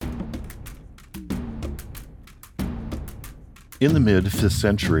In the mid-5th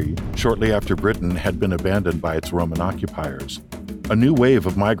century, shortly after Britain had been abandoned by its Roman occupiers, a new wave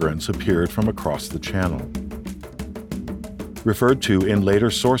of migrants appeared from across the Channel. Referred to in later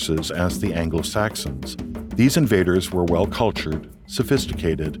sources as the Anglo-Saxons, these invaders were well-cultured,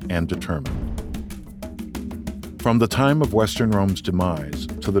 sophisticated, and determined. From the time of Western Rome's demise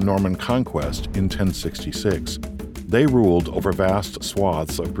to the Norman conquest in 1066, they ruled over vast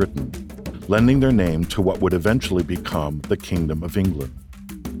swaths of Britain, lending their name to what would eventually become the Kingdom of England,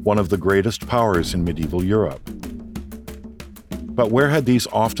 one of the greatest powers in medieval Europe. But where had these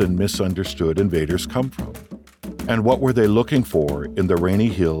often misunderstood invaders come from? And what were they looking for in the rainy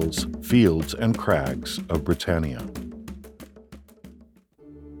hills, fields, and crags of Britannia?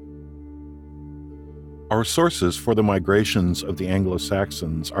 Our sources for the migrations of the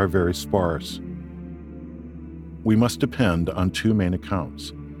Anglo-Saxons are very sparse. We must depend on two main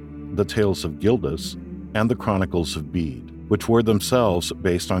accounts, the Tales of Gildas and the Chronicles of Bede, which were themselves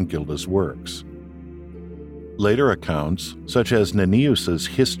based on Gildas' works. Later accounts, such as Nennius's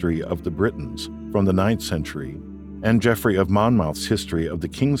History of the Britons from the 9th century and Geoffrey of Monmouth's History of the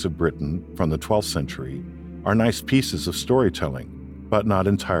Kings of Britain from the 12th century, are nice pieces of storytelling, but not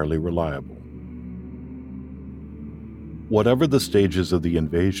entirely reliable. Whatever the stages of the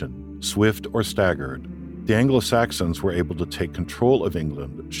invasion, swift or staggered, the Anglo-Saxons were able to take control of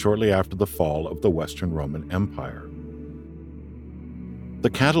England shortly after the fall of the Western Roman Empire. The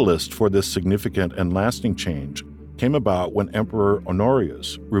catalyst for this significant and lasting change came about when Emperor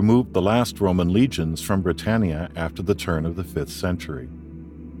Honorius removed the last Roman legions from Britannia after the turn of the 5th century.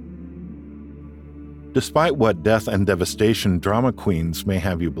 Despite what death and devastation drama queens may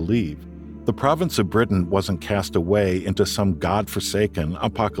have you believe, the province of Britain wasn't cast away into some godforsaken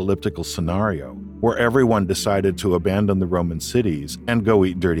apocalyptical scenario where everyone decided to abandon the Roman cities and go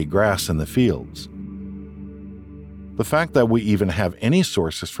eat dirty grass in the fields. The fact that we even have any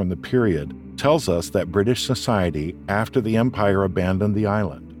sources from the period tells us that British society, after the empire abandoned the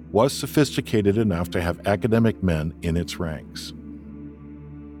island, was sophisticated enough to have academic men in its ranks.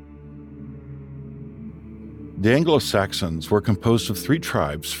 The Anglo-Saxons were composed of three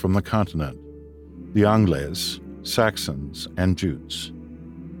tribes from the continent: the Angles, Saxons, and Jutes.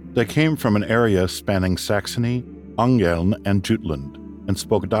 They came from an area spanning Saxony, Angeln, and Jutland, and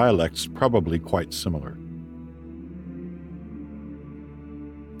spoke dialects probably quite similar.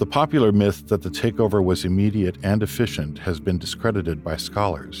 The popular myth that the takeover was immediate and efficient has been discredited by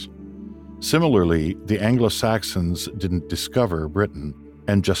scholars. Similarly, the Anglo-Saxons didn't discover Britain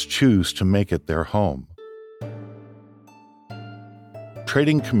and just choose to make it their home.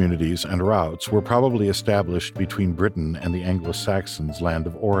 Trading communities and routes were probably established between Britain and the Anglo-Saxons' land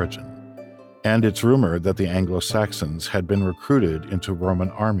of origin, and it's rumored that the Anglo-Saxons had been recruited into Roman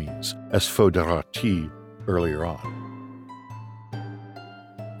armies as foederati earlier on.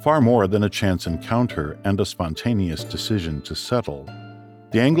 Far more than a chance encounter and a spontaneous decision to settle,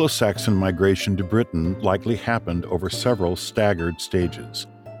 the Anglo-Saxon migration to Britain likely happened over several staggered stages,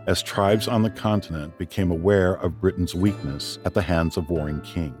 as tribes on the continent became aware of Britain's weakness at the hands of warring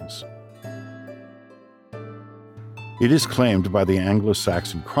kings. It is claimed by the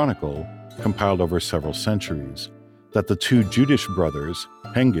Anglo-Saxon Chronicle, compiled over several centuries, that the two Jutish brothers,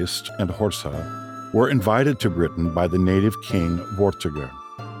 Hengist and Horsa, were invited to Britain by the native king Vortigern,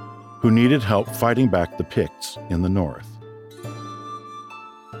 who needed help fighting back the Picts in the north.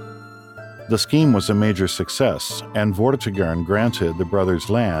 The scheme was a major success, and Vortigern granted the brothers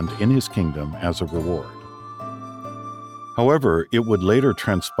land in his kingdom as a reward. However, it would later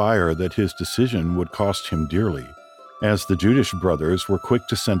transpire that his decision would cost him dearly, as the Jutish brothers were quick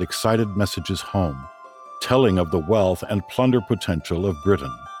to send excited messages home, telling of the wealth and plunder potential of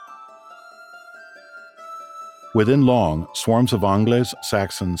Britain. Within long, swarms of Angles,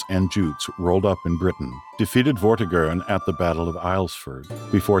 Saxons, and Jutes rolled up in Britain, defeated Vortigern at the Battle of Aylesford,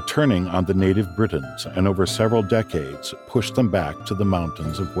 before turning on the native Britons and over several decades pushed them back to the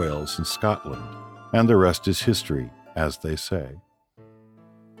mountains of Wales and Scotland. And the rest is history, as they say.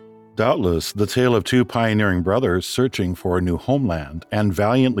 Doubtless, the tale of two pioneering brothers searching for a new homeland and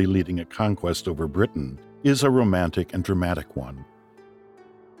valiantly leading a conquest over Britain is a romantic and dramatic one.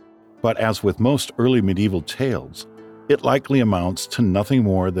 But as with most early medieval tales, it likely amounts to nothing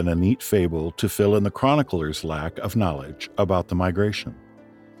more than a neat fable to fill in the chronicler's lack of knowledge about the migration.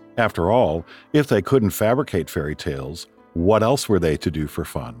 After all, if they couldn't fabricate fairy tales, what else were they to do for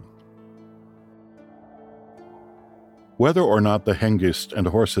fun? Whether or not the Hengist and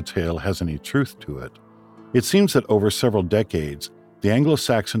Horsa tale has any truth to it, it seems that over several decades, the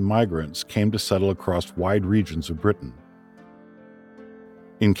Anglo-Saxon migrants came to settle across wide regions of Britain.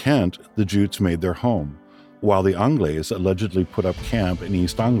 In Kent, the Jutes made their home, while the Angles allegedly put up camp in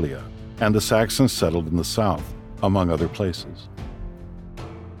East Anglia, and the Saxons settled in the south, among other places.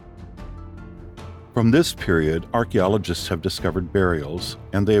 From this period, archaeologists have discovered burials,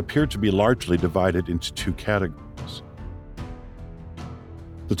 and they appear to be largely divided into two categories.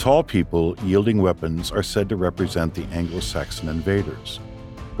 The tall people yielding weapons are said to represent the Anglo-Saxon invaders,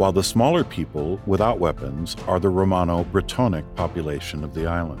 while the smaller people without weapons are the Romano-Brittonic population of the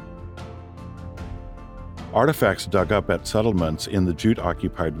island. Artifacts dug up at settlements in the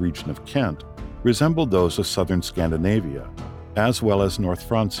Jute-occupied region of Kent resembled those of southern Scandinavia, as well as North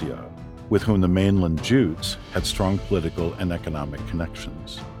Francia, with whom the mainland Jutes had strong political and economic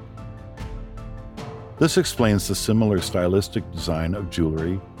connections. This explains the similar stylistic design of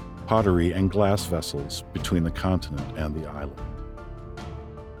jewelry, pottery, and glass vessels between the continent and the island.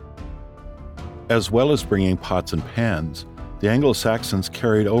 As well as bringing pots and pans, the Anglo-Saxons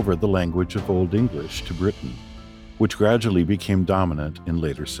carried over the language of Old English to Britain, which gradually became dominant in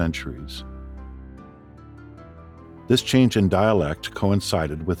later centuries. This change in dialect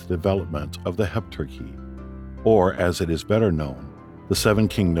coincided with the development of the Heptarchy, or as it is better known, the Seven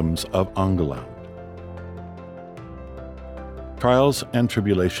Kingdoms of Angeland. Trials and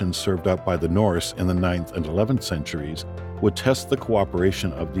tribulations served up by the Norse in the 9th and 11th centuries would test the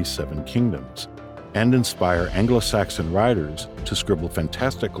cooperation of these seven kingdoms and inspire Anglo-Saxon writers to scribble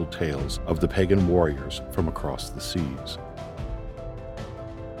fantastical tales of the pagan warriors from across the seas.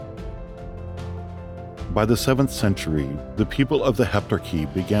 By the 7th century, the people of the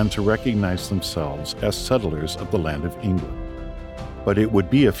Heptarchy began to recognize themselves as settlers of the land of England. But it would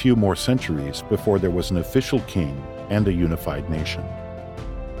be a few more centuries before there was an official king and a unified nation.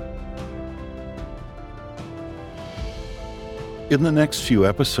 In the next few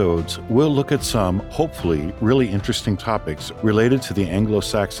episodes, we'll look at some, hopefully, really interesting topics related to the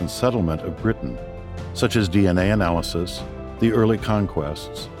Anglo-Saxon settlement of Britain, such as DNA analysis, the early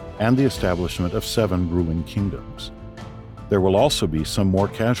conquests, and the establishment of 7 ruling kingdoms. There will also be some more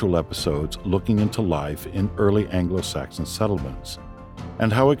casual episodes looking into life in early Anglo-Saxon settlements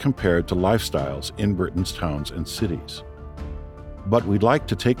and how it compared to lifestyles in Britain's towns and cities. But we'd like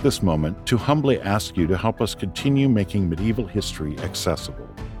to take this moment to humbly ask you to help us continue making medieval history accessible.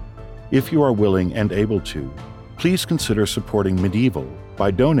 If you are willing and able to, please consider supporting Medieval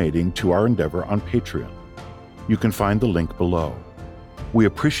by donating to our endeavor on Patreon. You can find the link below. We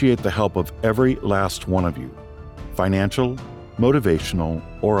appreciate the help of every last one of you, financial, motivational,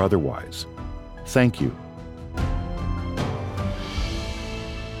 or otherwise. Thank you.